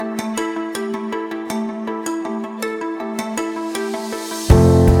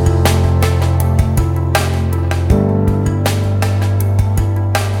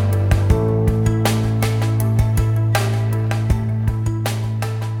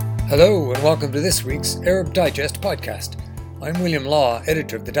Hello and welcome to this week's Arab Digest podcast. I'm William Law,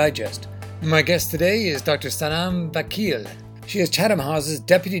 editor of the Digest. My guest today is Dr. Sanam Vakil. She is Chatham House's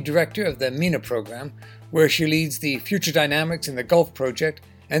Deputy Director of the MENA program, where she leads the Future Dynamics in the Gulf Project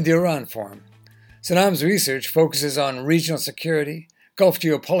and the Iran Forum. Sanam's research focuses on regional security, Gulf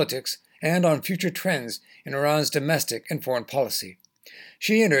geopolitics, and on future trends in Iran's domestic and foreign policy.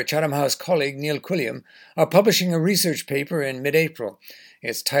 She and her Chatham House colleague Neil Quilliam are publishing a research paper in mid-April.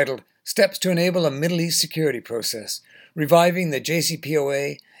 It's titled Steps to Enable a Middle East Security Process, Reviving the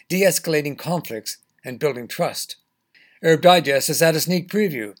JCPOA, De-Escalating Conflicts, and Building Trust. Arab Digest has had a sneak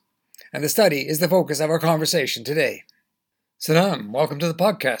preview, and the study is the focus of our conversation today. Sanam, welcome to the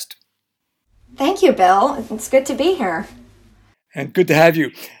podcast. Thank you, Bill. It's good to be here. And good to have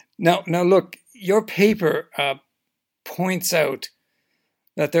you. Now look, your paper points out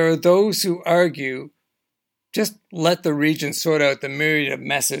that there are those who argue just let the region sort out the myriad of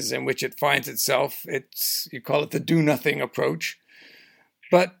messes in which it finds itself. You call it the do-nothing approach.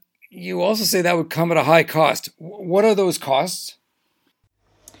 But you also say that would come at a high cost. What are those costs?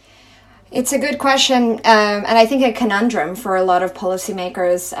 It's a good question, and I think a conundrum for a lot of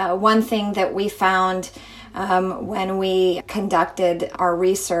policymakers. One thing that we found when we conducted our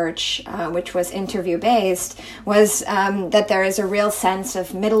research, which was interview-based, was that there is a real sense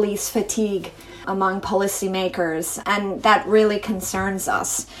of Middle East fatigue among policymakers, and that really concerns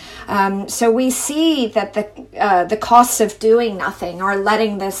us. So we see that the costs of doing nothing or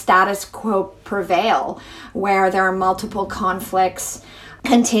letting the status quo prevail, where there are multiple conflicts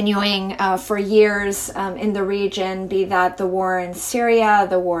continuing for years in the region, be that the war in Syria,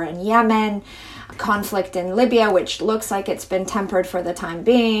 the war in Yemen, conflict in Libya, which looks like it's been tempered for the time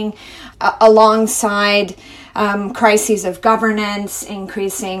being, alongside crises of governance,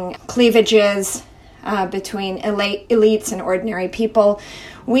 increasing cleavages between elites and ordinary people.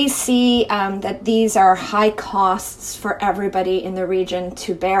 We see that these are high costs for everybody in the region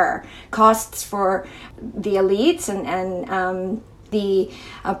to bear. Costs for the elites and the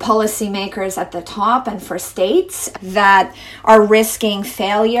policymakers at the top, and for states that are risking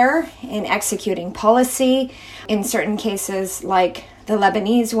failure in executing policy. In certain cases, like the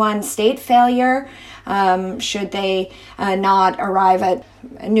Lebanese one, state failure, should they not arrive at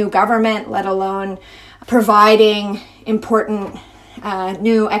a new government, let alone providing important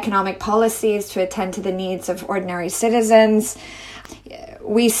new economic policies to attend to the needs of ordinary citizens.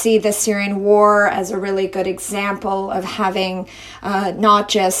 We see the Syrian war as a really good example of having not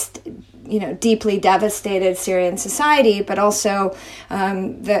just deeply devastated Syrian society, but also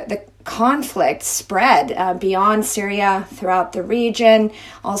the conflict spread beyond Syria throughout the region,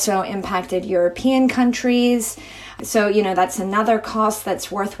 also impacted European countries. So, that's another cost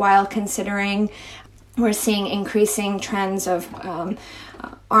that's worthwhile considering. We're seeing increasing trends of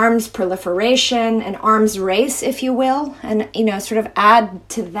arms proliferation, an arms race, if you will, and, sort of add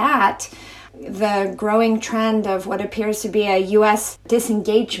to that the growing trend of what appears to be a U.S.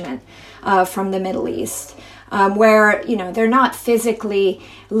 disengagement from the Middle East, where, they're not physically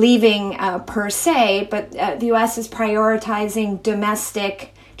leaving per se, but the U.S. is prioritizing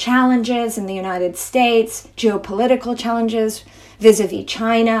domestic challenges in the United States, geopolitical challenges vis-a-vis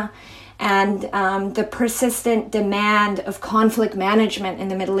China, and the persistent demand of conflict management in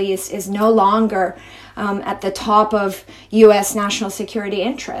the Middle East is no longer at the top of U.S. national security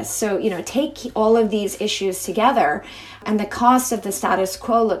interests. So, take all of these issues together, and the cost of the status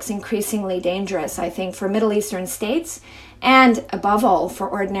quo looks increasingly dangerous, I think, for Middle Eastern states and, above all, for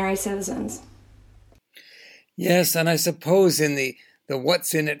ordinary citizens. Yes, and I suppose in the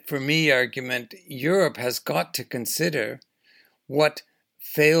what's in it for me argument, Europe has got to consider what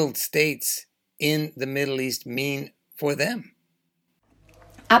failed states in the Middle East mean for them.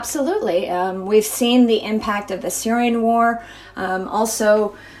 Absolutely. We've seen the impact of the Syrian war,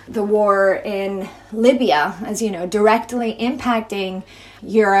 also the war in Libya, as you know, directly impacting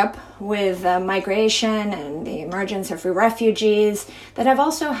Europe with migration and the emergence of refugees that have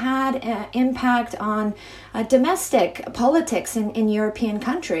also had an impact on domestic politics in European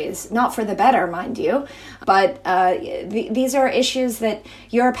countries, not for the better, mind you, but these are issues that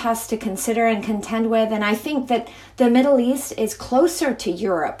Europe has to consider and contend with, and I think that the Middle East is closer to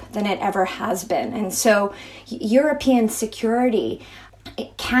Europe than it ever has been, and so European security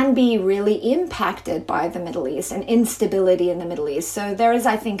it can be really impacted by the Middle East and instability in the Middle East. So there is,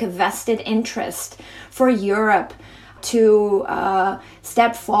 I think, a vested interest for Europe to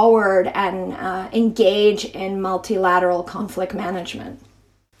step forward and engage in multilateral conflict management.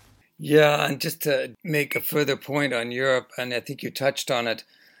 Yeah, and just to make a further point on Europe, and I think you touched on it,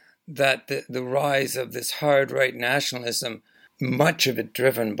 that the rise of this hard right nationalism much of it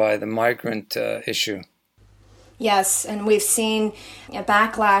driven by the migrant issue. Yes, and we've seen a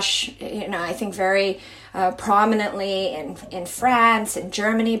backlash, I think very prominently in France and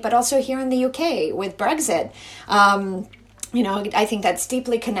Germany, but also here in the UK with Brexit. I think that's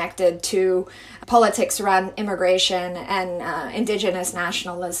deeply connected to politics around immigration and indigenous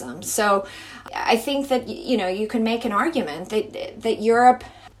nationalism. So I think that, you can make an argument that Europe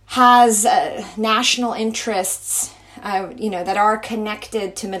has national interests that are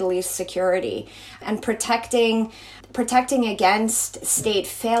connected to Middle East security, and protecting against state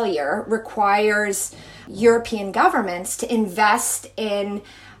failure requires European governments to invest in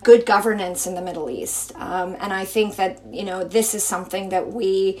good governance in the Middle East. And I think that, this is something that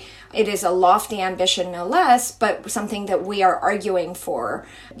it is a lofty ambition, no less, but something that we are arguing for.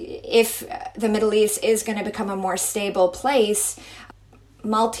 If the Middle East is going to become a more stable place,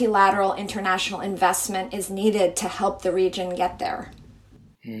 multilateral international investment is needed to help the region get there.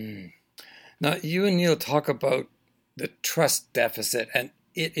 Now, you and Neil talk about the trust deficit, and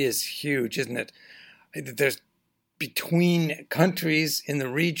it is huge, isn't it? There's between countries in the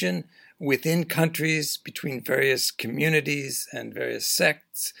region, within countries, between various communities and various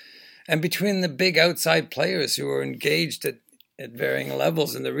sects, and between the big outside players who are engaged at varying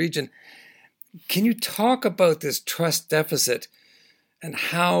levels in the region. Can you talk about this trust deficit and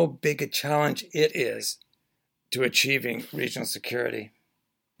how big a challenge it is to achieving regional security?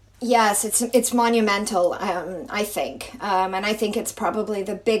 Yes, it's monumental, I think. And I think it's probably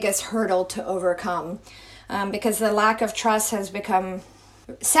the biggest hurdle to overcome because the lack of trust has become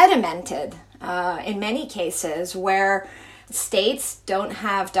sedimented in many cases where states don't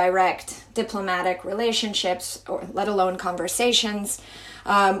have direct diplomatic relationships, or let alone conversations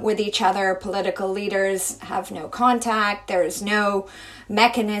with each other. Political leaders have no contact. There is no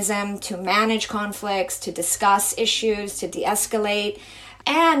mechanism to manage conflicts, to discuss issues, to de-escalate.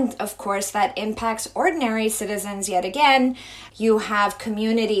 And of course, that impacts ordinary citizens yet again. You have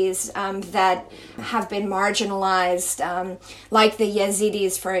communities that have been marginalized, like the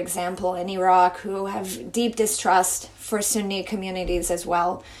Yazidis, for example, in Iraq, who have deep distrust for Sunni communities as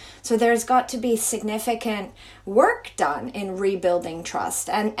well. So there's got to be significant work done in rebuilding trust.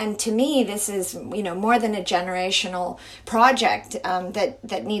 And to me, this is, more than a generational project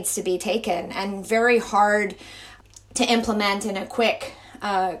that needs to be taken and very hard to implement in a quick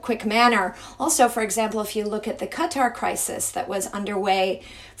manner. Also, for example, if you look at the Qatar crisis that was underway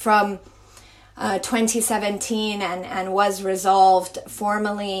from 2017 and was resolved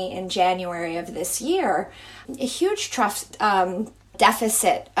formally in January of this year, a huge trust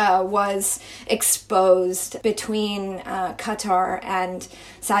deficit was exposed between Qatar and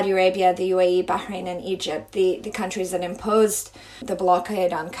Saudi Arabia, the UAE, Bahrain, and Egypt, the countries that imposed the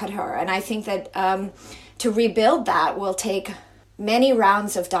blockade on Qatar. And I think that to rebuild that will take many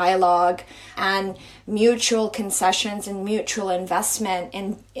rounds of dialogue and mutual concessions and mutual investment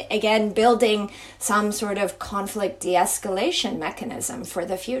in, again, building some sort of conflict de-escalation mechanism for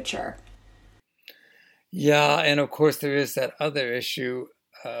the future. Yeah, and of course there is that other issue,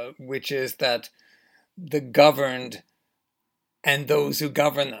 which is that the governed and those who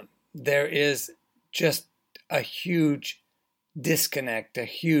govern them, there is just a huge disconnect, a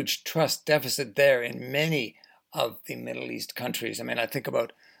huge trust deficit there in many of the Middle East countries. I mean, I think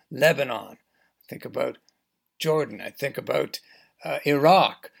about Lebanon, I think about Jordan, I think about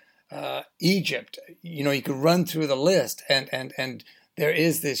Iraq, Egypt. You could run through the list, and there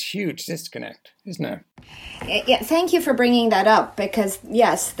is this huge disconnect, isn't there? Yeah, thank you for bringing that up because,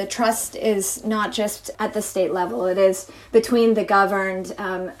 yes, the trust is not just at the state level. It is between the governed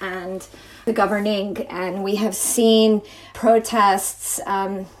and the governing. And we have seen protests,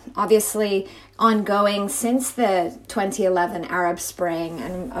 obviously, ongoing since the 2011 Arab Spring.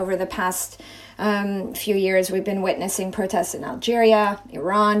 And over the past few years, we've been witnessing protests in Algeria,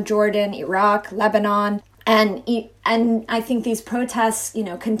 Iran, Jordan, Iraq, Lebanon. And I think these protests,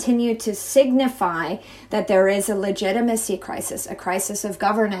 continue to signify that there is a legitimacy crisis, a crisis of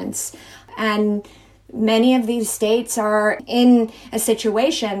governance. And many of these states are in a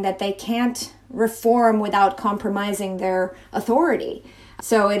situation that they can't reform without compromising their authority.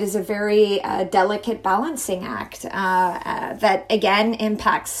 So it is a very delicate balancing act that, again,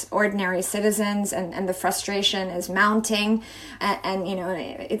 impacts ordinary citizens, and the frustration is mounting. And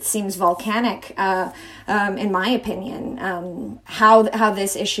it seems volcanic, in my opinion. How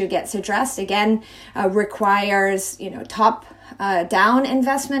this issue gets addressed, again, requires, top-down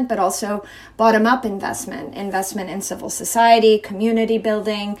investment, but also bottom-up investment in civil society, community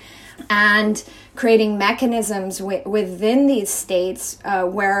building, and creating mechanisms within these states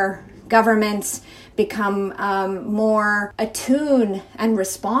where governments become more attuned and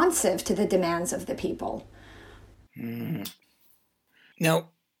responsive to the demands of the people. Now,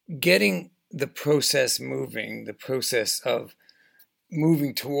 getting the process moving, the process of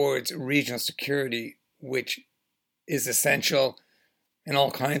moving towards regional security, which is essential in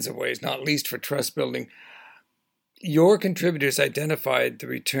all kinds of ways, not least for trust building. Your contributors identified the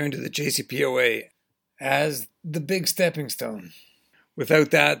return to the JCPOA as the big stepping stone.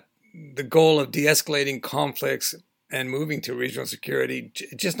 Without that, the goal of de-escalating conflicts and moving to regional security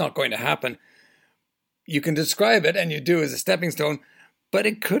just not going to happen. You can describe it, and you do, as a stepping stone, but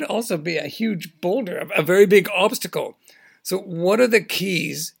it could also be a huge boulder, a very big obstacle. So what are the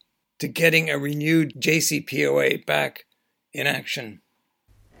keys to getting a renewed JCPOA back in action?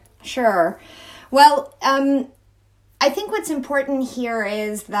 Sure. Well, I think what's important here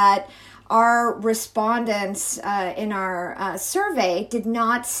is that our respondents in our survey did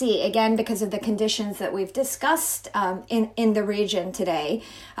not see, again, because of the conditions that we've discussed in the region today,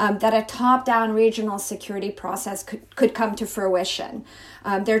 that a top-down regional security process could come to fruition.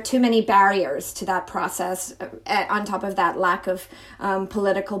 There are too many barriers to that process, on top of that lack of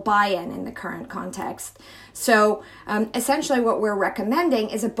political buy-in in the current context. So essentially what we're recommending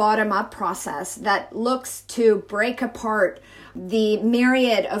is a bottom-up process that looks to break apart the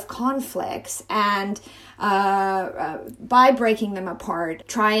myriad of conflicts and by breaking them apart,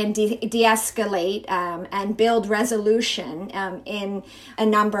 try and de-escalate and build resolution in a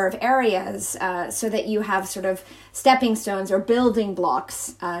number of areas so that you have sort of stepping stones or building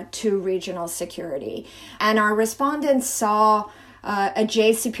blocks to regional security. And our respondents saw a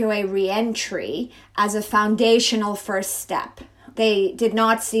JCPOA reentry as a foundational first step. They did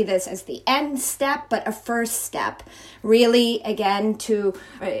not see this as the end step, but a first step. Really, again, to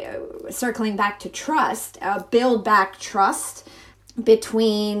circling back to trust, build back trust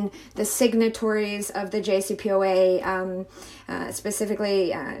between the signatories of the JCPOA,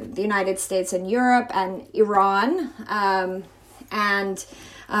 specifically the United States and Europe and Iran, and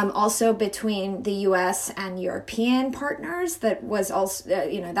also between the U.S. and European partners. That was also,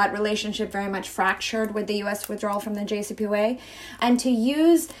 that relationship very much fractured with the U.S. withdrawal from the JCPOA, and to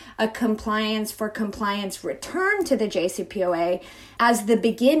use a compliance for compliance return to the JCPOA as the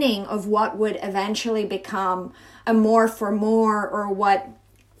beginning of what would eventually become a more for more, or what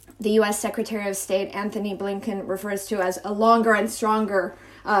the U.S. Secretary of State Anthony Blinken refers to as a longer and stronger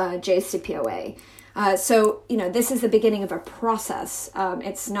JCPOA. So, this is the beginning of a process.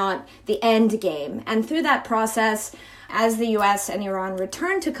 It's not the end game. And through that process, as the U.S. and Iran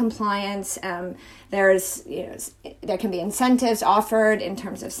return to compliance, there can be incentives offered in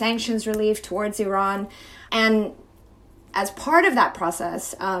terms of sanctions relief towards Iran. And as part of that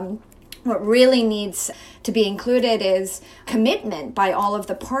process, what really needs to be included is commitment by all of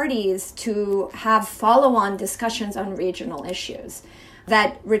the parties to have follow-on discussions on regional issues.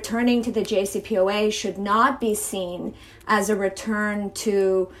 That returning to the JCPOA should not be seen as a return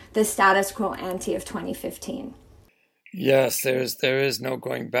to the status quo ante of 2015. Yes, there is no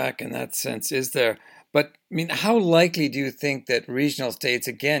going back in that sense, is there? But, how likely do you think that regional states,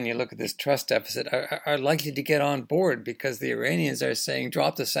 again, you look at this trust deficit, are likely to get on board? Because the Iranians are saying,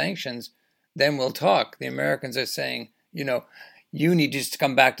 drop the sanctions, then we'll talk. The Americans are saying, you need just to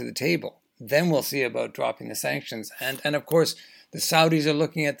come back to the table. Then we'll see about dropping the sanctions. And of course, the Saudis are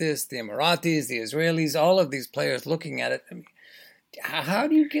looking at this, the Emiratis, the Israelis, all of these players looking at it. How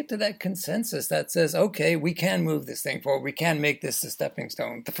do you get to that consensus that says, okay, we can move this thing forward, we can make this a stepping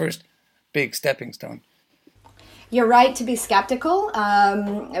stone, the first big stepping stone? You're right to be skeptical.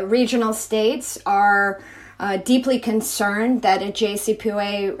 Regional states are deeply concerned that a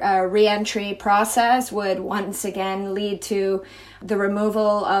JCPOA reentry process would once again lead to the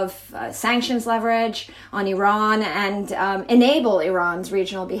removal of sanctions leverage on Iran and enable Iran's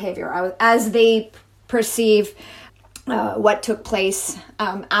regional behavior as they perceive what took place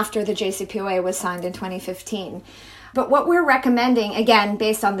after the JCPOA was signed in 2015. But what we're recommending, again,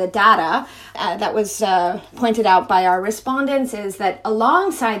 based on the data that was pointed out by our respondents, is that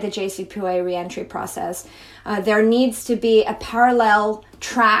alongside the JCPOA reentry process, there needs to be a parallel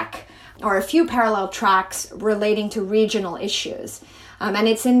track or a few parallel tracks relating to regional issues. And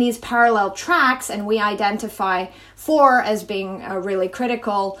it's in these parallel tracks, and we identify 4 as being really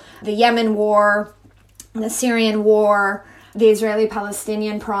critical: the Yemen war, the Syrian war, the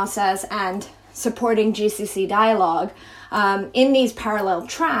Israeli-Palestinian process, and supporting GCC dialogue. In these parallel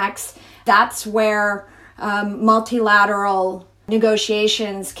tracks, that's where multilateral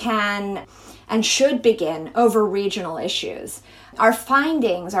negotiations can and should begin over regional issues. Our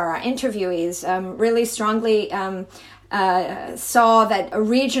findings, or our interviewees, really strongly saw that a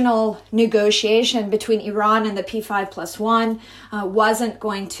regional negotiation between Iran and the P5+1 wasn't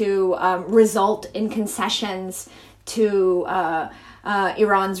going to result in concessions to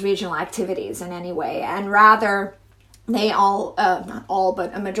Iran's regional activities in any way, and rather they all, not all,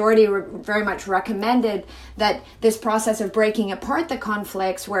 but a majority very much recommended that this process of breaking apart the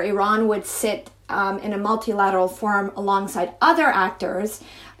conflicts, where Iran would sit in a multilateral forum alongside other actors,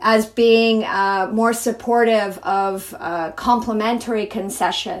 as being more supportive of complementary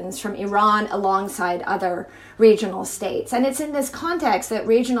concessions from Iran alongside other regional states. And it's in this context that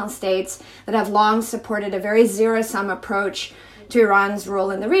regional states that have long supported a very zero-sum approach to Iran's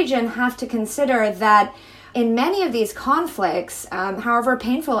role in the region have to consider that in many of these conflicts, however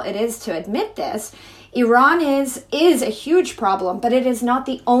painful it is to admit this, Iran is a huge problem, but it is not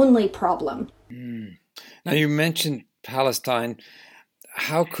the only problem. Now, you mentioned Palestine.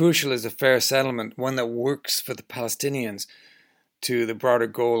 How crucial is a fair settlement, one that works for the Palestinians, to the broader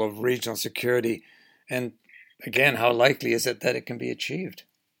goal of regional security? And again, how likely is it that it can be achieved?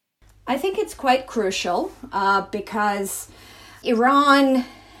 I think it's quite crucial because Iran,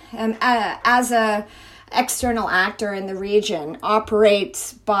 as a external actor in the region,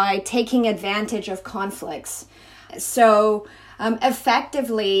 operates by taking advantage of conflicts. So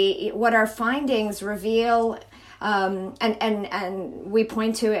effectively, what our findings reveal, and we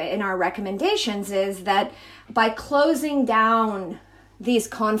point to it in our recommendations, is that by closing down these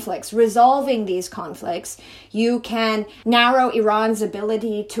conflicts, resolving these conflicts, you can narrow Iran's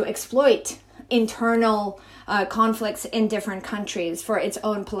ability to exploit internal conflicts in different countries for its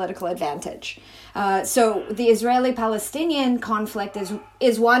own political advantage. So the Israeli-Palestinian conflict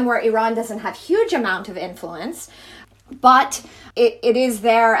is one where Iran doesn't have huge amount of influence, but it is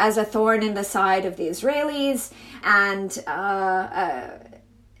there as a thorn in the side of the Israelis, and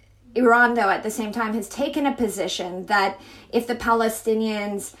Iran, though, at the same time has taken a position that if the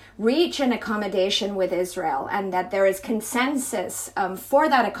Palestinians reach an accommodation with Israel and that there is consensus for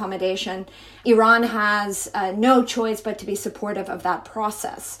that accommodation, Iran has no choice but to be supportive of that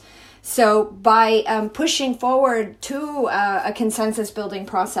process. So by pushing forward to a consensus building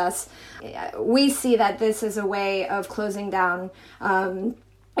process, we see that this is a way of closing down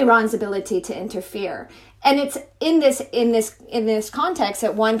Iran's ability to interfere. And it's in this context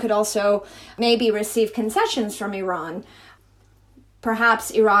that one could also maybe receive concessions from Iran. Perhaps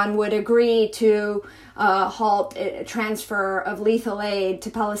Iran would agree to halt a transfer of lethal aid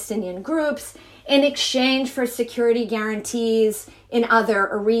to Palestinian groups in exchange for security guarantees in other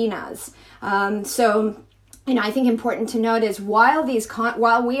arenas. I think important to note is while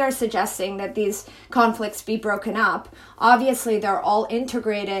we are suggesting that these conflicts be broken up, obviously they're all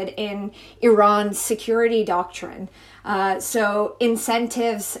integrated in Iran's security doctrine. So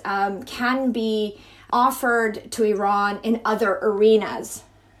incentives can be offered to Iran in other arenas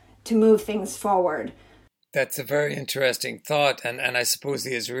to move things forward. That's a very interesting thought, and I suppose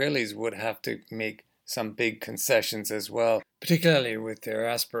the Israelis would have to make some big concessions as well, particularly with their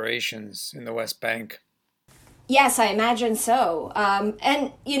aspirations in the West Bank. Yes, I imagine so.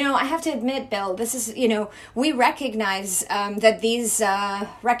 And, I have to admit, Bill, this is, we recognize that these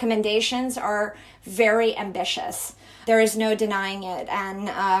recommendations are very ambitious. There is no denying it.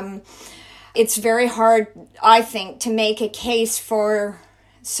 And it's very hard, I think, to make a case for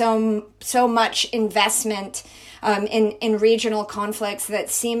so much investment in regional conflicts that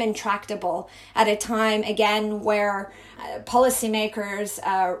seem intractable at a time, again, where policymakers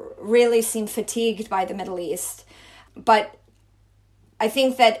really seem fatigued by the Middle East. But I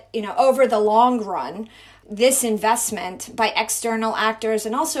think that, over the long run, this investment by external actors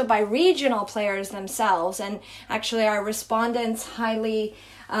and also by regional players themselves, and actually our respondents highly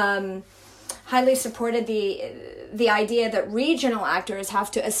supported the idea that regional actors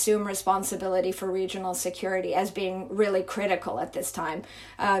have to assume responsibility for regional security as being really critical at this time.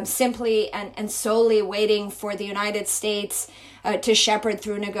 Simply and solely waiting for the United States to shepherd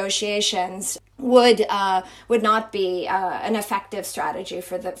through negotiations would not be an effective strategy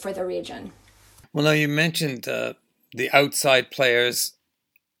for the region. Well, now you mentioned the outside players,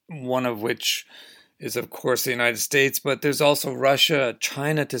 one of which is, of course, the United States, but there's also Russia,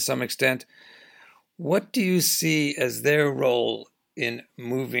 China to some extent. What do you see as their role in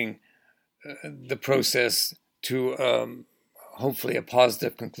moving the process to hopefully a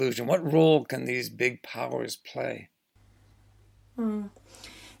positive conclusion? What role can these big powers play?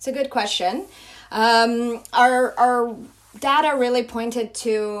 It's a good question. Our data really pointed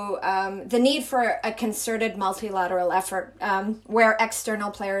to the need for a concerted multilateral effort where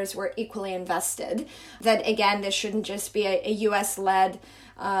external players were equally invested. That, again, this shouldn't just be a U.S.-led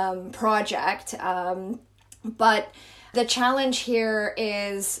project, but The challenge here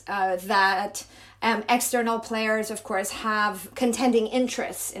is that external players, of course, have contending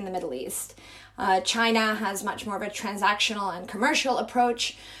interests in the Middle East. China has much more of a transactional and commercial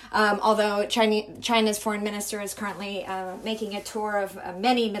approach, although China's foreign minister is currently making a tour of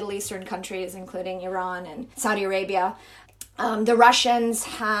many Middle Eastern countries, including Iran and Saudi Arabia. The Russians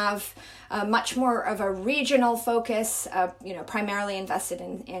have much more of a regional focus, primarily invested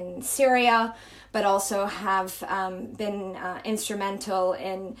in Syria, but also have been instrumental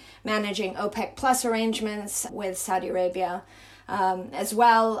in managing OPEC Plus arrangements with Saudi Arabia. As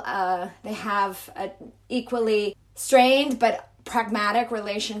well, they have an equally strained but pragmatic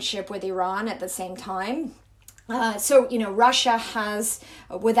relationship with Iran at the same time. So Russia has,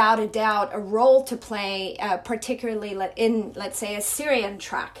 without a doubt, a role to play, particularly in, let's say, a Syrian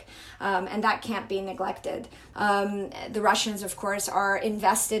track, and that can't be neglected. The Russians, of course, are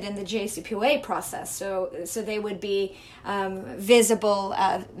invested in the JCPOA process, so they would be visible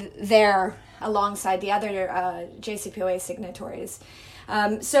there alongside the other JCPOA signatories.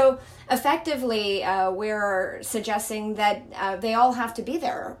 So effectively, we're suggesting that they all have to be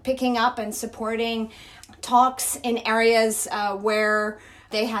there, picking up and supporting talks in areas where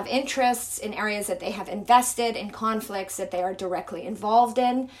they have interests, in areas that they have invested, in conflicts that they are directly involved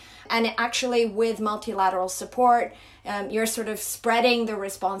in. And actually, with multilateral support, you're sort of spreading the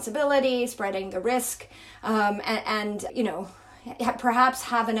responsibility, spreading the risk, and perhaps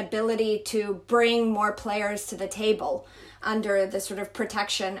have an ability to bring more players to the table under the sort of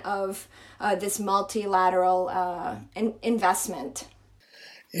protection of this multilateral investment.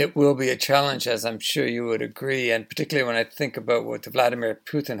 It will be a challenge, as I'm sure you would agree, and particularly when I think about what Vladimir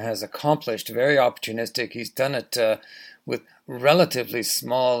Putin has accomplished, very opportunistic. He's done it with relatively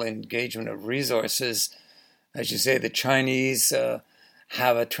small engagement of resources. As you say, the Chinese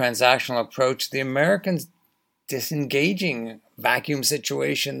have a transactional approach. The Americans disengaging vacuum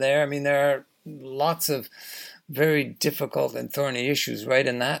situation there. I mean, there are lots of very difficult and thorny issues right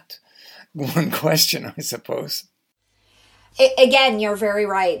in that one question, I suppose. Again, you're very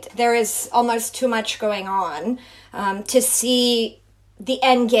right. There is almost too much going on to see the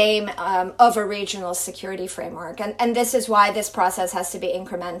end game of a regional security framework. And this is why this process has to be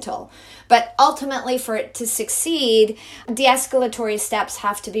incremental. But ultimately, for it to succeed, de-escalatory steps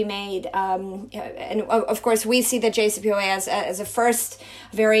have to be made. And of course, we see the JCPOA as a first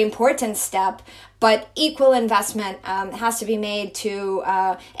very important step. But equal investment has to be made to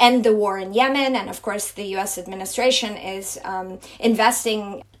end the war in Yemen. And of course, the U.S. administration is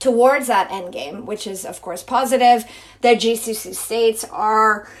investing towards that endgame, which is, of course, positive. The GCC states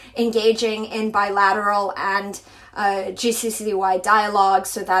are engaging in bilateral and GCC-wide dialogue.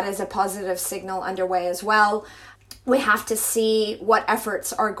 So that is a positive signal underway as well. We have to see what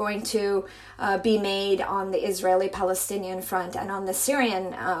efforts are going to be made on the Israeli-Palestinian front and on the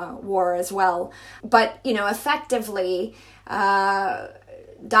Syrian war as well. But, effectively,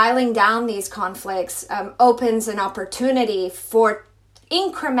 dialing down these conflicts opens an opportunity for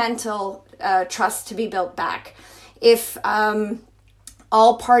incremental trust to be built back. If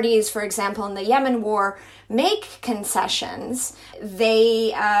all parties, for example, in the Yemen war, make concessions,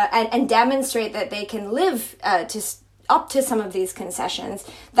 they and demonstrate that they can live up to some of these concessions,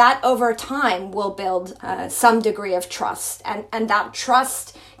 that over time will build some degree of trust. And that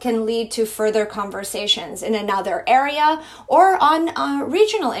trust can lead to further conversations in another area or on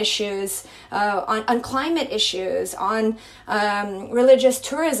regional issues, on climate issues, on religious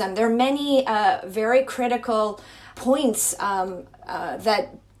tourism. There are many very critical points that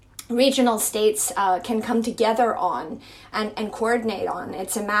regional states can come together on and coordinate on.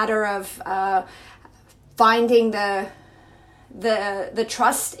 It's a matter of finding the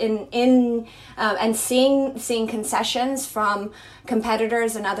trust in and seeing concessions from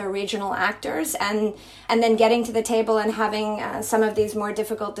competitors and other regional actors, and then getting to the table and having some of these more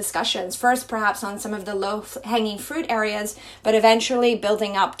difficult discussions. First, perhaps on some of the low-hanging fruit areas, but eventually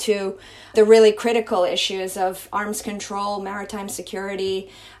building up to the really critical issues of arms control, maritime security,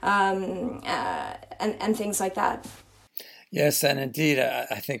 and things like that. Yes, and indeed,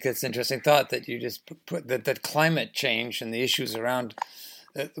 I think it's an interesting thought that you just put that climate change and the issues around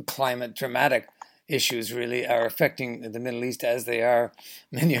climate, dramatic issues really are affecting the Middle East as they are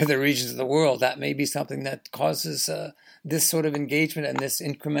many other regions of the world. That may be something that causes this sort of engagement and this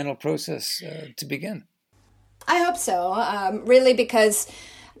incremental process to begin. I hope so, really, because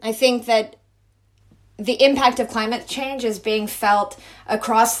I think that the impact of climate change is being felt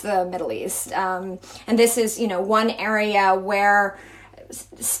across the Middle East. And this is, one area where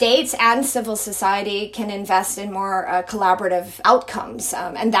states and civil society can invest in more collaborative outcomes,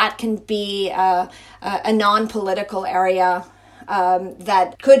 and that can be a non-political area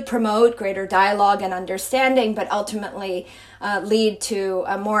that could promote greater dialogue and understanding, but ultimately lead to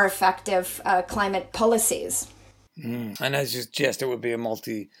more effective climate policies. And as you suggest, it would be a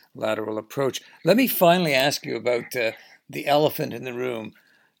multilateral approach. Let me finally ask you about the elephant in the room,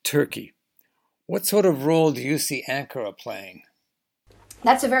 Turkey. What sort of role do you see Ankara playing?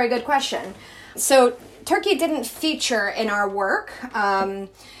 That's a very good question. So Turkey didn't feature in our work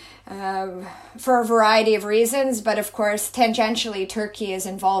for a variety of reasons, but of course, tangentially, Turkey is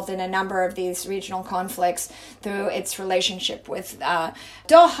involved in a number of these regional conflicts through its relationship with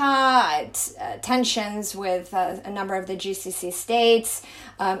Doha, its tensions with a number of the GCC states,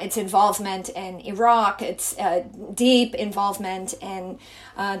 its involvement in Iraq, its deep involvement in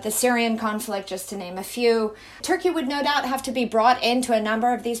the Syrian conflict, just to name a few. Turkey would no doubt have to be brought into a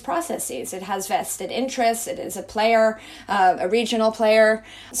number of these processes. It has vested interests. It is a player, a regional player.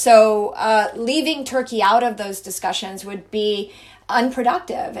 So leaving Turkey out of those discussions would be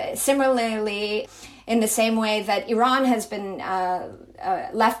unproductive. Similarly, in the same way that Iran has been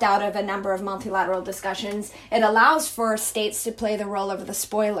left out of a number of multilateral discussions, it allows for states to play the role of the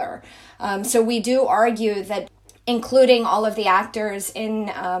spoiler. So we do argue that including all of the actors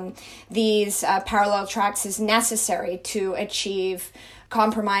in these parallel tracks is necessary to achieve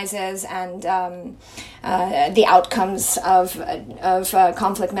compromises and the outcomes of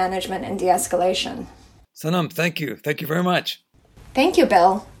conflict management and de-escalation. Sanam, thank you. Thank you very much. Thank you,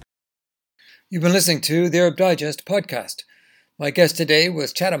 Bill. You've been listening to the Arab Digest podcast. My guest today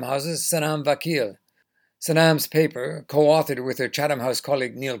was Chatham House's Sanam Vakil. Sanam's paper, co-authored with her Chatham House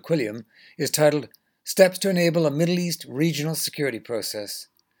colleague Neil Quilliam, is titled Steps to Enable a Middle East Regional Security Process.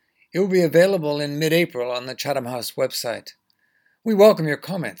 It will be available in mid-April on the Chatham House website. We welcome your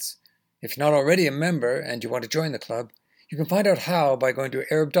comments. If you're not already a member and you want to join the club, you can find out how by going to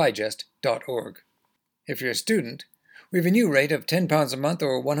arabdigest.org. If you're a student, we have a new rate of £10 a month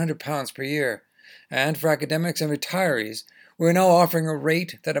or £100 per year. And for academics and retirees, we're now offering a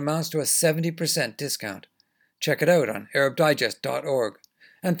rate that amounts to a 70% discount. Check it out on arabdigest.org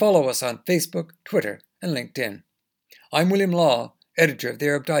and follow us on Facebook, Twitter, and LinkedIn. I'm William Law, editor of the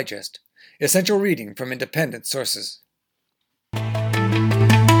Arab Digest, essential reading from independent sources.